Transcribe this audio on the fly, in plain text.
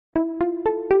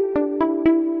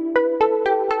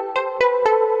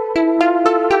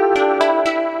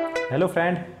Hello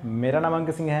friend, मेरा नाम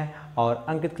अंकित सिंह है और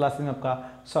अंकित क्लासेस में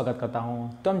आपका स्वागत करता हूं।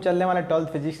 तो हम चलने वाले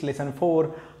 12th फिजिक्स लेसन 4।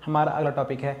 हमारा अगला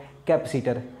टॉपिक है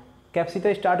कैपेसिटर।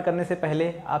 कैपेसिटर स्टार्ट करने से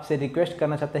पहले आपसे रिक्वेस्ट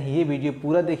करना चाहते हैं ये वीडियो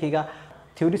पूरा देखिएगा।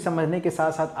 थ्योरी समझने के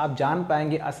साथ साथ आप जान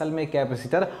पाएंगे असल में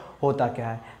कैपेसिटर होता क्या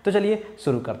है। तो चलिए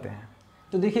शुरू करते हैं।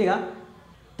 तो देखिएगा,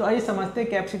 तो आइए समझते हैं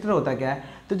कैपेसिटर होता क्या है।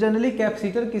 तो जनरली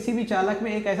कैपेसिटर किसी भी चालक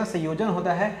में एक ऐसा संयोजन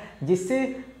होता है जिससे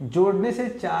जोड़ने से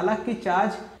चालक की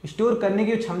चार्ज स्टोर करने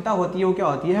की जो क्षमता होती है वो क्या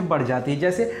होती है, बढ़ जाती है।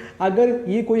 जैसे अगर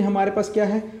ये कोई हमारे पास क्या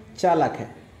है, चालक है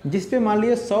जिस पे मान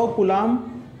लिया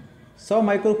 100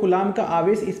 माइक्रो कूलाम का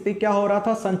आवेश इस पर क्या हो रहा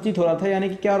था, संचित हो रहा था, यानी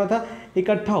कि क्या हो रहा था,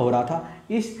 इकट्ठा हो रहा था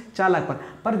इस चालक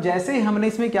पर जैसे ही हमने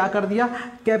इसमें क्या कर दिया,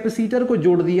 कैपेसिटर को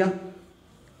जोड़ दिया।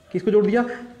 किसको जोड़ दिया?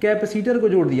 कैपेसिटर को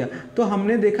जोड़ दिया। तो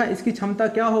हमने देखा इसकी क्षमता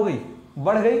क्या हो गई,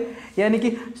 बढ़ गई। यानी कि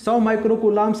 100 माइक्रो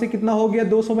कूलाम से कितना हो गया,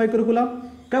 200 माइक्रो कूलाम।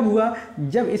 कब हुआ?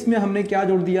 जब इसमें हमने क्या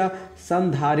जोड़ दिया,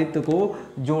 संधारित्र को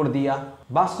जोड़ दिया।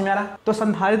 बात समझ में आ रहा? तो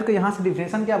संधारित्र का यहाँ से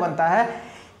डिफिनेशन क्या बनता है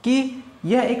कि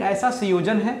यह एक ऐसा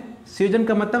संयोजन है, संयोजन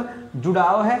का मतलब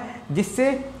जुड़ाव है,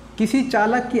 जिससे किसी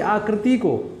चालक की आकृति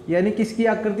को, यानी कि इसकी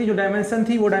आकृति जो डायमेंशन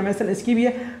थी वो डायमेंशन इसकी भी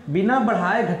है, बिना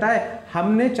बढ़ाए घटाए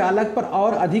हमने चालक पर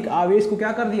और अधिक आवेश को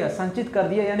क्या कर दिया, संचित कर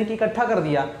दिया, यानी कि इकट्ठा कर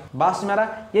दिया। बात समझ में आ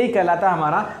रहा? यही कहलाता है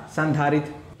हमारा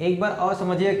संधारित्र। एक बार और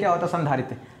समझिए क्या होता है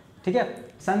संधारित्र। ठीक है,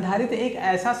 संधारित्र एक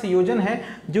ऐसा संयोजन है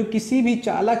जो किसी भी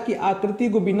चालक की आकृति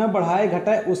को बिना बढ़ाए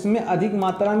घटाए उसमें अधिक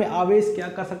मात्रा में आवेश क्या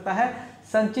कर सकता है,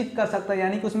 संचित कर सकता है,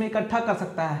 यानी कि उसमें इकट्ठा कर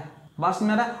सकता है। बात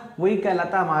में वही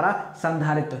कहलाता हमारा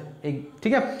संधारित्र। एक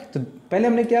ठीक है, तो पहले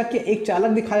हमने क्या किया, एक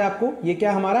चालक दिखाया आपको। ये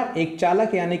क्या हमारा एक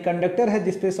चालक यानी कंडक्टर है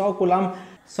जिसपे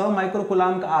 100 माइक्रो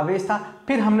कूलाम का आवेश था।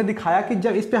 फिर हमने दिखाया कि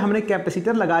जब इस पे हमने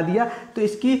कैपेसिटर लगा दिया तो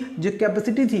इसकी जो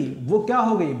कैपेसिटी थी वो क्या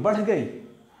हो गई, बढ़ गई,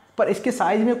 पर इसके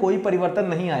साइज में कोई परिवर्तन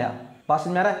नहीं आया। बात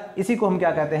समझ में आ रहा है? इसी को हम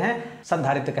क्या कहते हैं,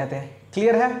 संधारित्र कहते हैं।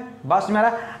 क्लियर है? बात समझ में आ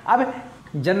रहा है? अब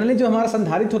जनरली जो हमारा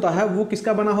संधारित्र होता है वो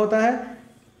किसका बना होता है,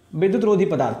 विद्युत रोधी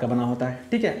पदार्थ का बना होता है।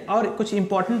 ठीक है, और कुछ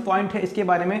इंपॉर्टेंट पॉइंट है इसके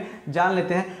बारे में जान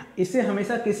लेते हैं। इसे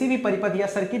हमेशा किसी भी परिपथ या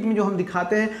सर्किट में जो हम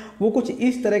दिखाते हैं वो कुछ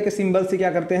इस तरह के सिंबल से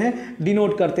क्या करते हैं,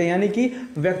 डिनोट करते हैं, यानी कि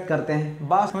व्यक्त करते हैं।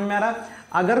 बात समझ में आ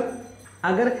रहा?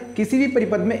 अगर किसी भी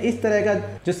परिपथ में इस तरह का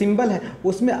जो सिंबल है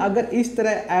उसमें अगर इस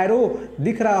तरह एरो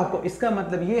दिख रहा हो, इसका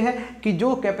मतलब ये है कि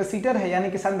जो कैपेसिटर है यानी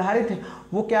कि संधारित्र है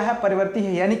वो क्या है, परिवर्ती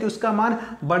है, यानी कि उसका मान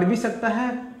बढ़ भी सकता है,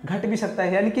 घट भी सकता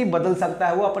है, यानी कि बदल सकता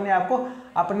है। वो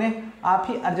अपने आप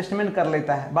ही एडजस्टमेंट कर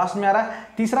लेता है। बात में आ रहा है?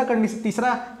 तीसरा कंडीशन,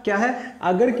 तीसरा क्या है,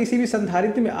 अगर किसी भी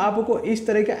संधारित्र में आपको इस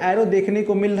तरह का एरो देखने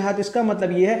को मिल रहा है तो इसका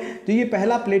मतलब ये है, तो ये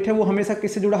पहला प्लेट है वो हमेशा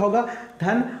किससे जुड़ा होगा,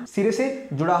 धन सिरे से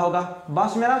जुड़ा होगा।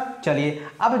 बात में आ रहा? चलिए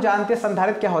अब जानते हैं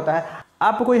संधारित्र क्या होता है।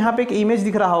 आपको यहाँ पे एक इमेज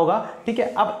दिख रहा होगा। ठीक है,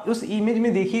 अब उस इमेज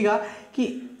में देखिएगा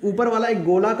कि ऊपर वाला एक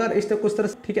गोलाकार इस तरह कुछ तरह,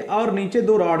 ठीक है, और नीचे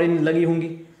 2 रॉडें लगी होंगी।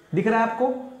 दिख रहा है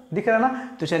आपको? दिख रहा है ना?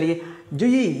 तो चलिए, जो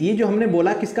ये जो हमने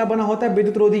बोला किसका बना होता है,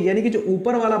 विद्युत रोधी, यानी कि जो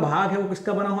ऊपर वाला भाग है वो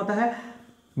किसका बना होता है,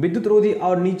 विद्युत रोधी,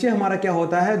 और नीचे हमारा क्या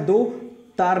होता है, 2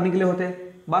 तार निकले होते हैं।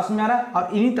 बात समझ में आ रहा है? और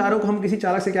इन्हीं तारों को हम किसी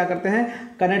चालक से क्या करते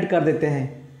हैं, कनेक्ट कर देते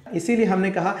हैं। इसीलिए हमने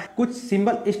कहा कुछ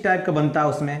सिंबल इस टाइप का बनता है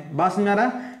उसमें। बात समझ में आ रहा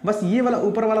है? बस ये वाला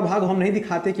ऊपर वाला भाग हम नहीं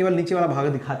दिखाते, केवल नीचे वाला भाग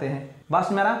दिखाते हैं। बात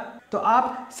समझ में आ रहा? तो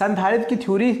आप संधारित्र की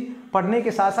थ्योरी पढ़ने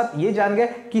के साथ साथ ये जान गए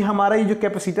कि हमारा ये जो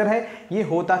कैपेसिटर है ये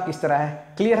होता किस तरह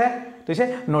है। क्लियर है? तो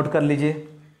इसे नोट कर लीजिए।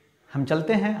 हम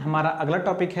चलते हैं, हमारा अगला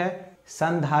टॉपिक है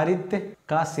संधारित्र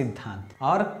का सिद्धांत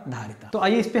और धारिता। तो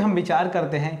आइए इस पे हम विचार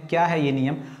करते हैं क्या है ये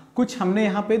नियम। कुछ हमने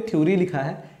यहाँ पे थ्योरी लिखा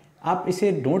है, आप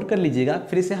इसे नोट कर लीजिएगा,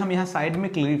 फिर इसे हम यहाँ साइड में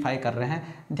क्लैरिफाई कर रहे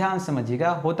हैं। ध्यान समझिएगा,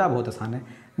 होता बहुत आसान है।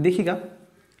 देखिएगा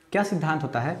क्या सिद्धांत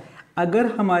होता है।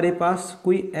 अगर हमारे पास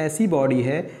कोई ऐसी बॉडी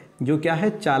है जो क्या है,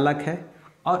 चालक है,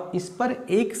 और इस पर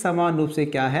एक समान रूप से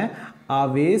क्या है,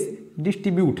 आवेश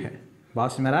डिस्ट्रीब्यूट है।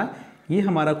 बात समझ रहा है? ये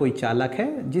हमारा कोई चालक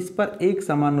है जिस पर एक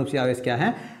समान रूप से आवेश क्या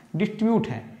है, डिस्ट्रीब्यूट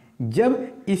है। जब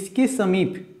इसके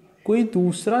समीप कोई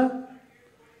दूसरा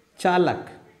चालक,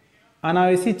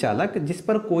 अनावेशी चालक, जिस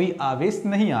पर कोई आवेश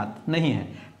नहीं है,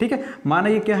 ठीक है, माना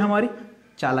ये क्या है, हमारी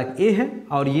चालक ए है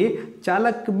और ये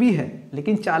चालक बी है,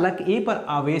 लेकिन चालक ए पर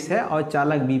आवेश है और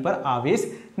चालक बी पर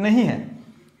आवेश नहीं है।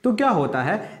 तो क्या होता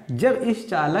है, जब इस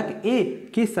चालक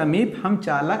ए के समीप हम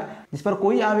चालक जिस पर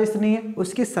कोई आवेश नहीं है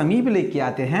उसके समीप लेके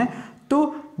आते हैं,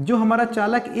 तो जो हमारा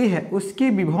चालक ए है उसके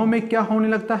विभव में क्या होने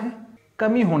लगता है,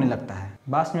 कमी होने लगता है।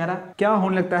 बात समझ रहा? क्या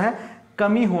होने लगता है,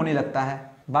 कमी होने लगता है।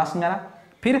 बात समझ रहा?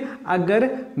 फिर अगर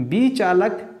बी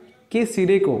चालक के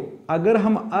सिरे को अगर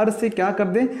हम अर्थ से क्या कर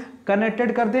दें,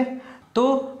 कनेक्टेड कर दें,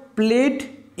 तो प्लेट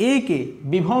ए के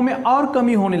विभव में और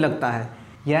कमी होने लगता है।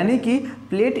 यानी कि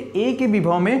प्लेट ए के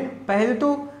विभव में पहले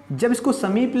तो जब इसको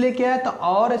समीप लेके आया तो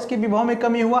और इसके विभव में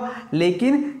कमी हुआ,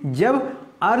 लेकिन जब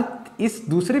अर्थ इस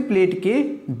दूसरे प्लेट के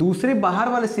दूसरे बाहर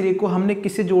वाले सिरे को हमने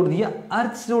किससे जोड़ दिया,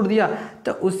 अर्थ से जोड़ दिया,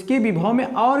 तो उसके विभव में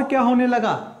और क्या होने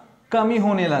लगा, कमी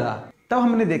होने लगा। तब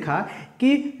हमने देखा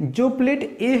कि जो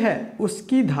प्लेट ए है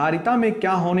उसकी धारिता में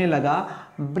क्या होने लगा,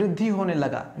 वृद्धि होने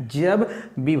लगा। जब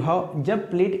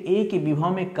प्लेट ए के विभव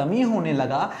में कमी होने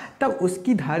लगा तब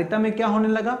उसकी धारिता में क्या होने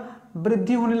लगा,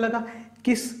 वृद्धि होने लगा।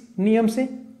 किस नियम से,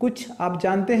 कुछ आप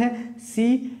जानते हैं,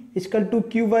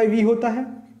 C=Q/V होता है।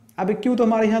 अब Q तो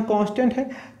हमारे यहाँ कांस्टेंट है,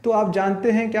 तो आप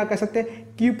जानते हैं क्या कह सकते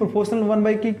हैं, Q प्रोपोर्शनल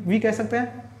 1/V कह सकते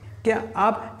हैं। क्या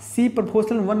आप C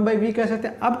प्रोपोर्शनल 1/V कह सकते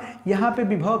हैं। अब यहाँ पे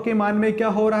विभव के मान में क्या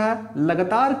हो रहा है,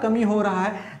 लगातार कमी हो रहा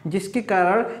है, जिसके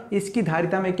कारण इसकी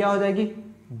धारिता में क्या हो जाएगी,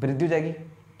 वृद्धि हो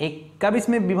जाएगी। कब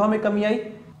इसमें विभव में कमी आई,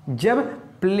 जब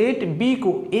प्लेट B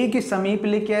को A के समीप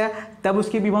लेके आया तब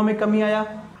उसके विभव में कमी आया,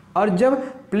 और जब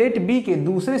प्लेट B के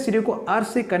दूसरे सिरे को अर्थ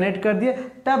से कनेक्ट कर दिया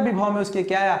तब विभव में उसके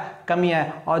क्या आया, कमी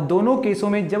आया। और दोनों केसों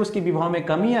में जब उसके विभव में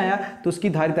कमी आया तो उसकी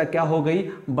धारिता क्या हो गई,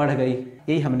 बढ़ गई।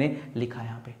 यही हमने लिखा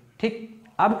यहाँ पे, ठीक।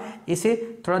 अब इसे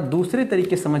थोड़ा दूसरे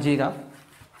तरीके समझिएगा,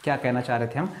 क्या कहना चाह रहे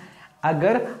थे हम।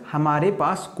 अगर हमारे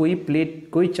पास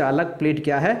कोई चालक प्लेट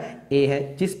क्या है, ए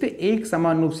है, जिस पे एक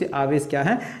समान रूप से आवेश क्या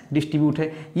है, डिस्ट्रीब्यूट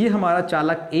है। ये हमारा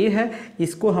चालक ए है,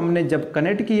 इसको हमने जब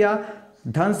कनेक्ट किया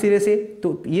धन सिरे से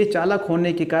तो ये चालक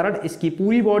होने के कारण इसकी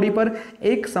पूरी बॉडी पर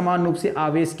एक समान रूप से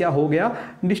आवेश क्या हो गया,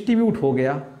 डिस्ट्रीब्यूट हो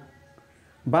गया।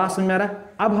 बात समझ में आ रहा है।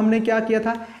 अब हमने क्या किया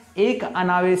था, एक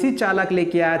अनावेशी चालक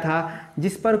लेके आया था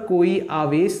जिस पर कोई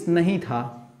आवेश नहीं था,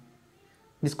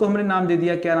 जिसको हमने नाम दे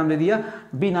दिया, क्या नाम दे दिया,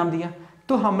 बी नाम दिया।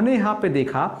 तो हमने यहाँ पे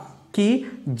देखा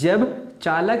कि जब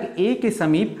चालक ए के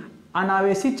समीप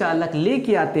अनावेशी चालक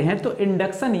लेके आते हैं तो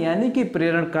इंडक्शन यानी कि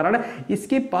प्रेरण कारण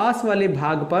इसके पास वाले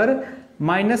भाग पर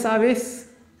माइनस आवेश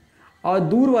और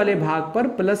दूर वाले भाग पर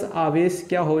प्लस आवेश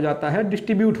क्या हो जाता है,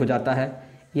 डिस्ट्रीब्यूट हो जाता है।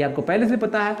 ये आपको पहले से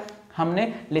पता है,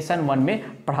 हमने लेसन 1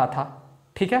 में पढ़ा था,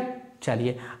 ठीक है।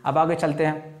 चलिए अब आगे चलते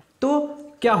हैं। तो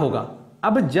क्या होगा,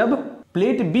 अब जब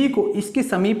प्लेट बी को इसके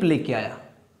समीप लेके आया,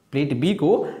 प्लेट बी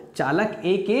को चालक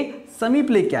ए के समीप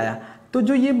लेके आया, तो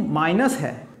जो ये माइनस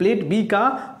है प्लेट बी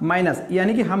का माइनस,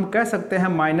 यानी कि हम कह सकते हैं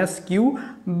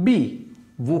 -QB,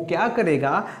 वो क्या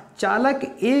करेगा, चालक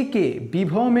ए के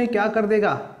विभव में क्या कर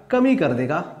देगा, कमी कर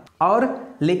देगा।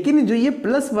 और लेकिन जो ये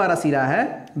प्लस वाला सिरा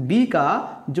है बी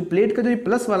का, जो प्लेट का जो ये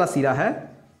प्लस वाला सिरा है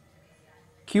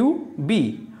QB,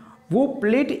 वो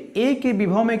प्लेट ए के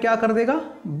विभव में क्या कर देगा,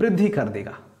 वृद्धि कर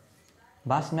देगा।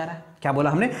 बात समझ आ रहा है, क्या बोला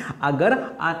हमने, अगर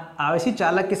आवेशी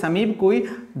चालक के समीप कोई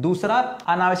दूसरा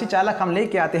अनावेशी चालक हम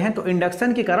लेके आते हैं तो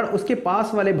इंडक्शन के कारण उसके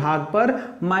पास वाले भाग पर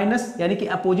माइनस यानी कि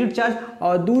अपोजिट चार्ज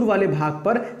और दूर वाले भाग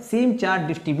पर सेम चार्ज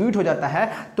डिस्ट्रीब्यूट हो जाता है।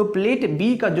 तो प्लेट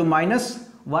बी का जो माइनस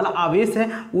वाला आवेश है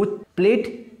वो प्लेट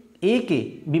ए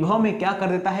के विभव में क्या कर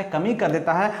देता है, कमी कर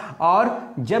देता है।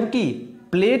 और जबकि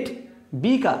प्लेट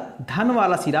बी का धन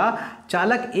वाला सिरा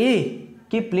चालक ए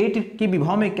के प्लेट के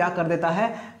विभव में क्या कर देता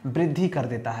है, वृद्धि कर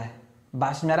देता है।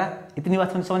 बात समझ आ रहा है, इतनी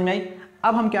बात समझ में आई।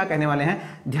 अब हम क्या कहने वाले हैं,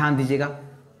 ध्यान दीजिएगा।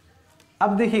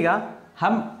 अब देखिएगा,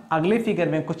 हम अगले फिगर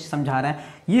में कुछ समझा रहे हैं।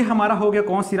 ये हमारा हो गया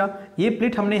कौन सिरा, ये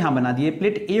प्लेट हमने यहाँ बना दी,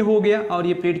 प्लेट ए हो गया और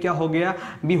ये प्लेट क्या हो गया,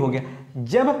 बी हो गया।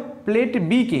 जब प्लेट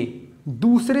बी के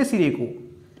दूसरे सिरे को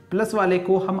प्लस वाले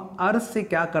को हम अर्थ से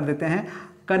क्या कर देते हैं,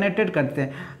 कनेक्टेड करते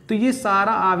हैं, तो ये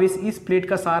सारा आवेश, इस प्लेट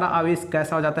का सारा आवेश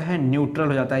कैसा हो जाता है, न्यूट्रल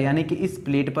हो जाता है, यानी कि इस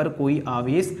प्लेट पर कोई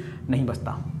आवेश नहीं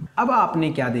बचता। अब आपने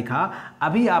क्या देखा,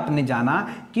 अभी आपने जाना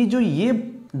कि जो ये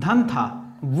धन था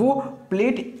वो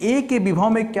प्लेट ए के विभव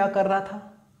में क्या कर रहा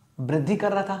था, वृद्धि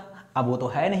कर रहा था। अब वो तो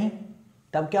है नहीं,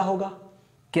 तब क्या होगा,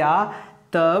 क्या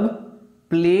तब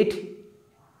प्लेट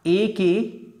ए के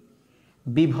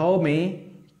विभव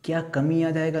में क्या कमी आ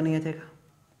जाएगा, नहीं आ जाएगा,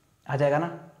 आ जाएगा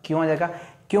ना। क्यों आ जाएगा,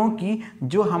 क्योंकि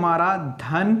जो हमारा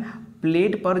धन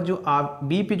प्लेट पर जो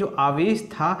बी पे जो आवेश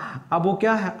था अब वो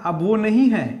क्या है, अब वो नहीं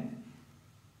है।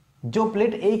 जो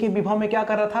प्लेट ए के विभव में क्या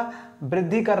कर रहा था,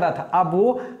 वृद्धि कर रहा था, अब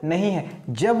वो नहीं है।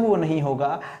 जब वो नहीं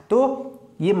होगा तो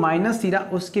ये माइनस सिरा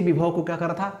उसके विभव को क्या कर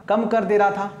रहा था, कम कर दे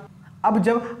रहा था। अब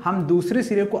जब हम दूसरे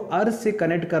सिरे को अर्थ से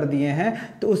कनेक्ट कर दिए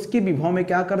हैं तो उसके विभव में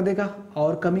क्या कर देगा,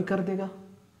 और कमी कर देगा,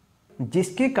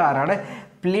 जिसके कारण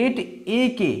प्लेट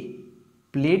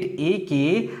ए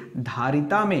के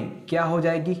धारिता में क्या हो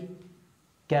जाएगी,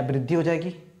 क्या वृद्धि हो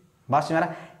जाएगी। बात समझ आ रहा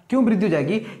है, क्यों वृद्धि हो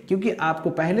जाएगी, क्योंकि आपको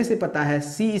पहले से पता है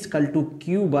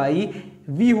C=Q/V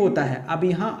होता है। अब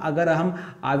यहाँ अगर हम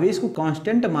आवेश को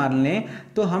कांस्टेंट मान लें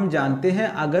तो हम जानते हैं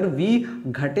अगर V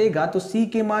घटेगा तो C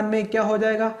के मान में क्या हो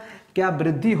जाएगा, क्या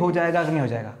वृद्धि हो जाएगा कि नहीं हो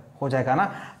जाएगा, हो जाएगा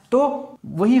ना। तो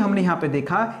वही हमने यहाँ पे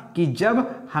देखा कि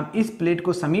जब हम इस प्लेट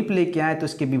को समीप लेके आए तो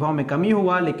इसके विभव में कमी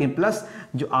हुआ, लेकिन प्लस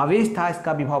जो आवेश था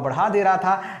इसका विभव बढ़ा दे रहा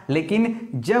था। लेकिन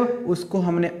जब उसको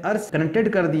हमने अर्थ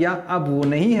कनेक्टेड कर दिया, अब वो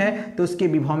नहीं है, तो उसके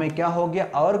विभव में क्या हो गया,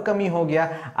 और कमी हो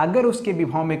गया। अगर उसके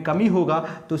विभव में कमी होगा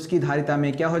तो उसकी धारिता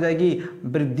में क्या हो जाएगी,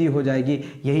 वृद्धि हो जाएगी।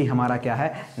 यही हमारा क्या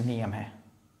है, नियम है।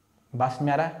 बात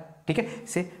में आ रहा है? ठीक है,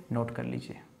 इसे नोट कर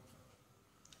लीजिए।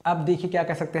 अब देखिए क्या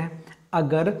कह सकते हैं,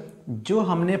 अगर जो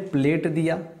हमने प्लेट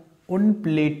दिया उन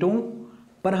प्लेटों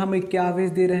पर हमें क्या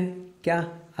आवेश दे रहे हैं, क्या,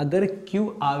 अगर Q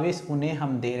आवेश उन्हें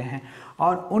हम दे रहे हैं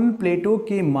और उन प्लेटों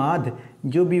के माध्य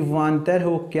जो विभवांतर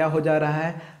हो क्या हो जा रहा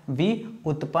है, V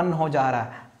उत्पन्न हो जा रहा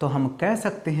है, तो हम कह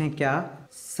सकते हैं क्या,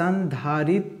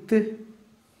 संधारित्र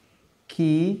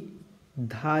की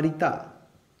धारिता,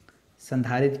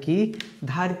 संधारित्र की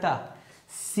धारिता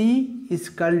C =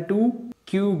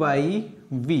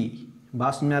 Q/V।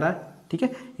 बात समझ में आ रहा है? ठीक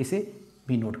है, इसे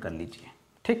भी नोट कर लीजिए।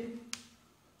 ठीक,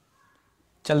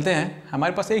 चलते हैं।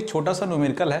 हमारे पास एक छोटा सा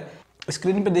न्यूमेरिकल है,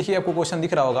 स्क्रीन पे देखिए, आपको क्वेश्चन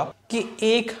दिख रहा होगा कि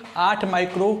एक 8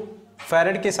 माइक्रो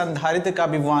फैरेड के संधारित्र का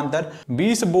विभवांतर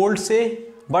 20 वोल्ट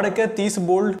से बढ़कर 30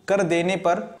 वोल्ट कर देने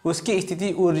पर उसकी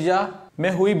स्थिति ऊर्जा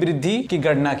में हुई वृद्धि की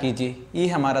गणना कीजिए। ये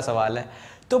हमारा सवाल है।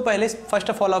 तो पहले फर्स्ट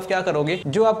ऑफ ऑल आप क्या करोगे,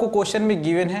 जो आपको क्वेश्चन में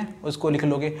गिवन है उसको लिख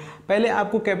लोगे। पहले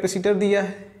आपको कैपेसिटर दिया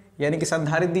है, यानी कि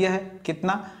संधारित्र दिया है,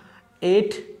 कितना,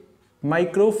 8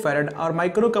 माइक्रो फैरेड, और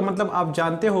माइक्रो का मतलब आप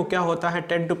जानते हो क्या होता है,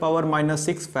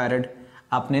 10⁻⁻6 फैरेड,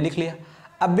 आपने लिख लिया।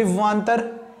 अब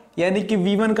विभवांतर यानी कि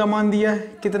V1 का मान दिया है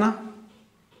कितना,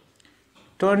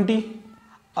 20,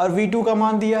 और V2 का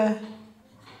मान दिया है,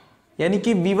 यानी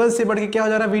कि V1 से बढ़ के क्या हो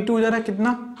जा रहा है, V2 हो जा रहा है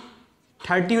कितना,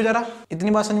 30 हो जा रहा।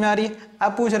 इतनी बात समझ में आ रही है?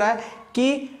 अब पूछ रहा है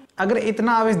कि अगर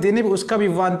इतना आवेश देने पर उसका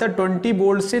विभवांतर 20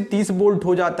 वोल्ट से 30 वोल्ट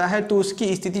हो जाता है तो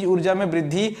उसकी स्थिति ऊर्जा में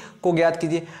वृद्धि को ज्ञात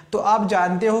कीजिए। तो आप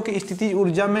जानते हो कि स्थिति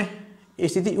ऊर्जा में,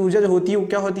 स्थिति ऊर्जा जो होती है वो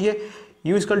क्या होती है,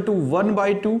 U =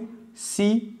 1/2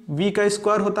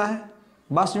 CV² होता है।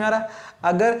 बात समझ में आ रहा है?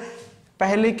 अगर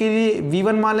पहले के लिए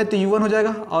V1 मान ले तो U1 हो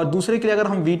जाएगा, और दूसरे के लिए अगर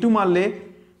हम V2 मान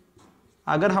ले,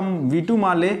 अगर हम V2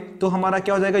 मान ले तो हमारा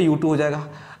क्या हो जाएगा, U2 हो जाएगा।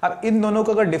 अब इन दोनों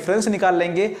को अगर डिफरेंस निकाल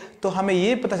लेंगे तो हमें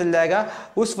ये पता चल जाएगा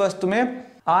उस वस्तु में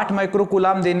 8 माइक्रो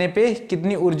कूलाम देने पे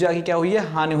कितनी ऊर्जा की क्या हुई है,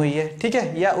 हानि हुई है। ठीक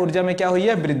है, या ऊर्जा में क्या हुई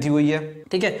है, वृद्धि हुई है।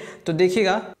 ठीक है, तो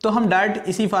देखिएगा, तो हम डायरेक्ट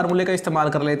इसी फार्मूले का इस्तेमाल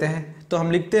कर लेते हैं। तो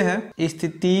हम लिखते हैं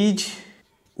स्थितिज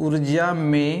ऊर्जा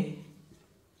में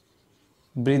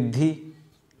वृद्धि,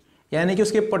 यानी कि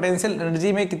उसके पोटेंशियल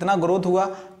एनर्जी में कितना ग्रोथ हुआ,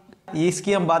 ये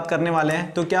इसकी हम बात करने वाले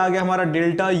हैं। तो क्या आ गया हमारा,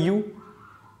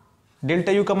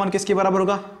 डेल्टा यू का मान किसके बराबर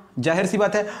होगा, जाहिर सी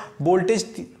बात है,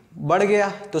 वोल्टेज बढ़ गया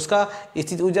तो उसका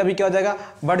स्थिति ऊर्जा भी क्या हो जाएगा,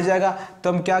 बढ़ जाएगा।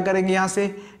 तो हम क्या करेंगे, यहाँ से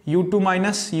U2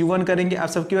 - U1 करेंगे। अब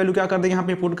सबकी वैल्यू क्या कर देंगे, यहाँ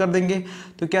पे पुट कर देंगे।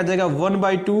 तो क्या आ जाएगा,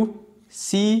 1/2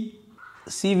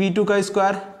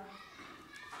 CV2² -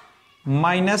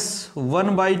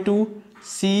 1/2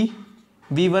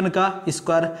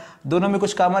 CV1²। दोनों में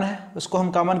कुछ कॉमन है, उसको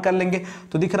हम कॉमन कर लेंगे।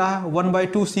 तो दिख रहा है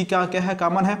 1/2 C क्या है,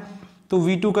 कॉमन है, तो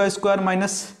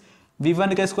V2² -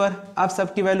 V1²। आप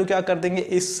सबकी वैल्यू क्या कर देंगे,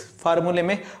 इस फार्मूले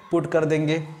में पुट कर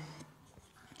देंगे।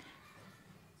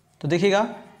 तो देखिएगा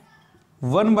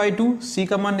 1/2 C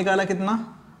का मान निकाला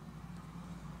कितना,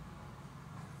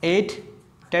 8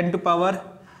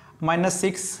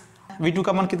 10⁻⁻6। V2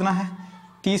 का मान कितना है,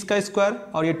 30²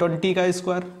 और ये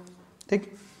 20²।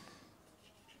 ठीक,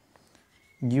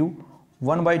 U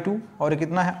 1/2 और ये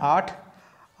कितना है, 8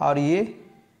 और ये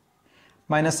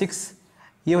 -6,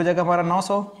 ये हो जाएगा हमारा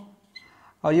 900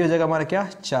 और ये हो जाएगा हमारा क्या,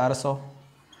 400।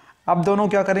 अब दोनों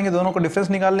क्या करेंगे, दोनों को डिफरेंस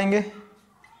निकाल लेंगे।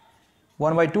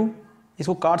 1/2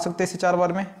 इसको काट सकते हैं इसे 4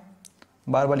 बार में,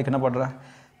 बार बार लिखना पड़ रहा है।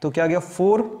 तो क्या गया,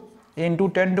 4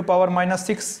 ×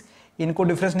 10⁻⁻6, इनको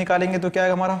डिफरेंस निकालेंगे तो क्या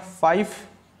आएगा हमारा,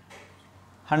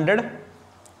 500।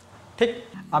 ठीक,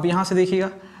 अब यहाँ से देखिएगा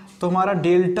तो हमारा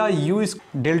डेल्टा यू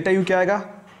क्या आएगा,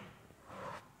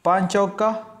 5 चौका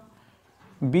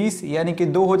 20, यानी कि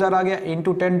 2000 आ गया,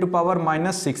 ×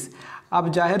 10⁻⁻6। अब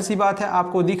जाहिर सी बात है,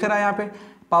 आपको दिख रहा है यहाँ पे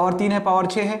पावर 3 है, पावर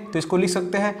 6 है, तो इसको लिख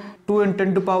सकते हैं 2 ×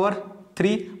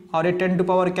 10⁻3 और ये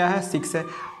 10 क्या है, 6 है।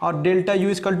 और डेल्टा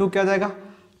यू = क्या जाएगा,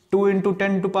 2 ×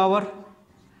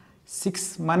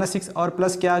 10⁻6 और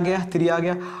प्लस क्या आ गया, 3 आ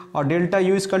गया। और डेल्टा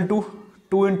यू =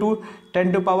 2 ×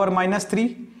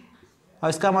 10⁻3 और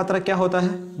इसका मात्रा क्या होता है,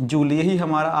 जूल। यही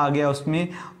हमारा आ गया, उसमें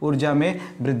ऊर्जा में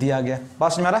वृद्धि आ गया।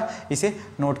 बात समझ में आ रहा, इसे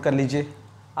नोट कर लीजिए।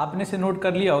 आपने इसे नोट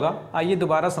कर लिया होगा। आइए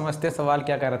दोबारा समझते हैं सवाल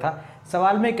क्या कह रहा था।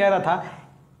 सवाल में कह रहा था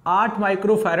 8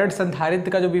 माइक्रोफैरड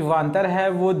संधारित्र का जो विभवांतर है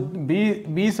वो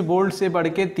 20 वोल्ट से बढ़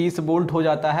के 30 वोल्ट हो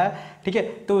जाता है। ठीक है,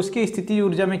 तो उसकी स्थिति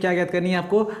ऊर्जा में क्या ज्ञात करनी है,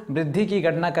 आपको वृद्धि की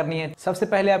गणना करनी है। सबसे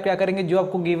पहले आप क्या करेंगे, जो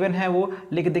आपको गिवन है वो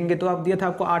लिख देंगे। तो आप दिया था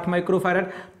आपको 8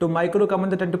 माइक्रोफैरड, तो माइक्रो का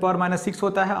मतलब 10⁻⁻6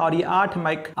 होता है और ये 8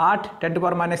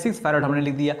 10⁻⁶ फैरड हमने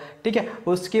लिख दिया। ठीक है,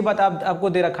 उसके बाद आपको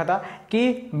दे रखा था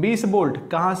कि 20 वोल्ट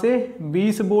कहाँ से,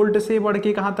 20 वोल्ट से बढ़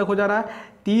के कहाँ तक हो जा रहा है,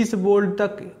 30 वोल्ट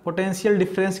तक पोटेंशियल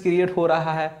डिफरेंस क्रिएट हो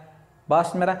रहा है।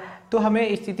 बस मेरा, तो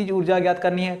हमें स्थितिज ऊर्जा ज्ञात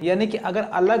करनी है, यानी कि अगर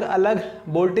अलग अलग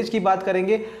वोल्टेज की बात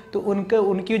करेंगे तो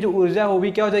उनकी जो ऊर्जा वो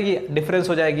भी क्या हो जाएगी, डिफरेंस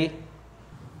हो जाएगी।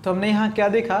 तो हमने यहाँ क्या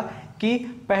देखा कि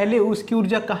पहले उसकी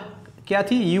ऊर्जा क्या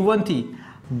थी, U1 थी।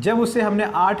 जब उसे हमने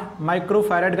 8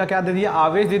 माइक्रोफैरड का क्या दे दिया,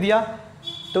 आवेश दे दिया,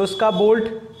 तो उसका वोल्ट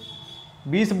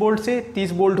 20 वोल्ट से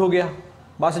 30 वोल्ट हो गया।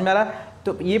 बात समझ में आ रहा है।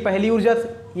 तो ये पहली ऊर्जा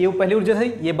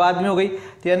थी, ये बाद में हो गई।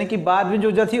 तो यानी कि बाद में जो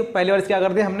ऊर्जा थी पहले बार क्या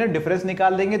करते हैं, हमने डिफरेंस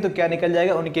निकाल देंगे, तो क्या निकल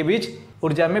जाएगा, उनके बीच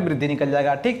ऊर्जा में वृद्धि निकल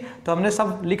जाएगा। ठीक, तो हमने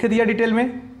सब लिख दिया डिटेल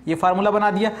में, ये फार्मूला बना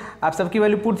दिया, आप सबकी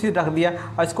वैल्यू पूरी रख दिया।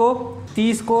 और इसको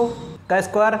 30 का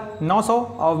स्क्वायर 900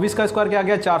 और 20 का स्क्वायर क्या आ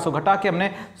गया 400 घटा के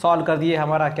हमने सॉल्व कर दिए,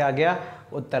 हमारा क्या आ गया,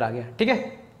 उत्तर आ गया। ठीक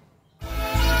है।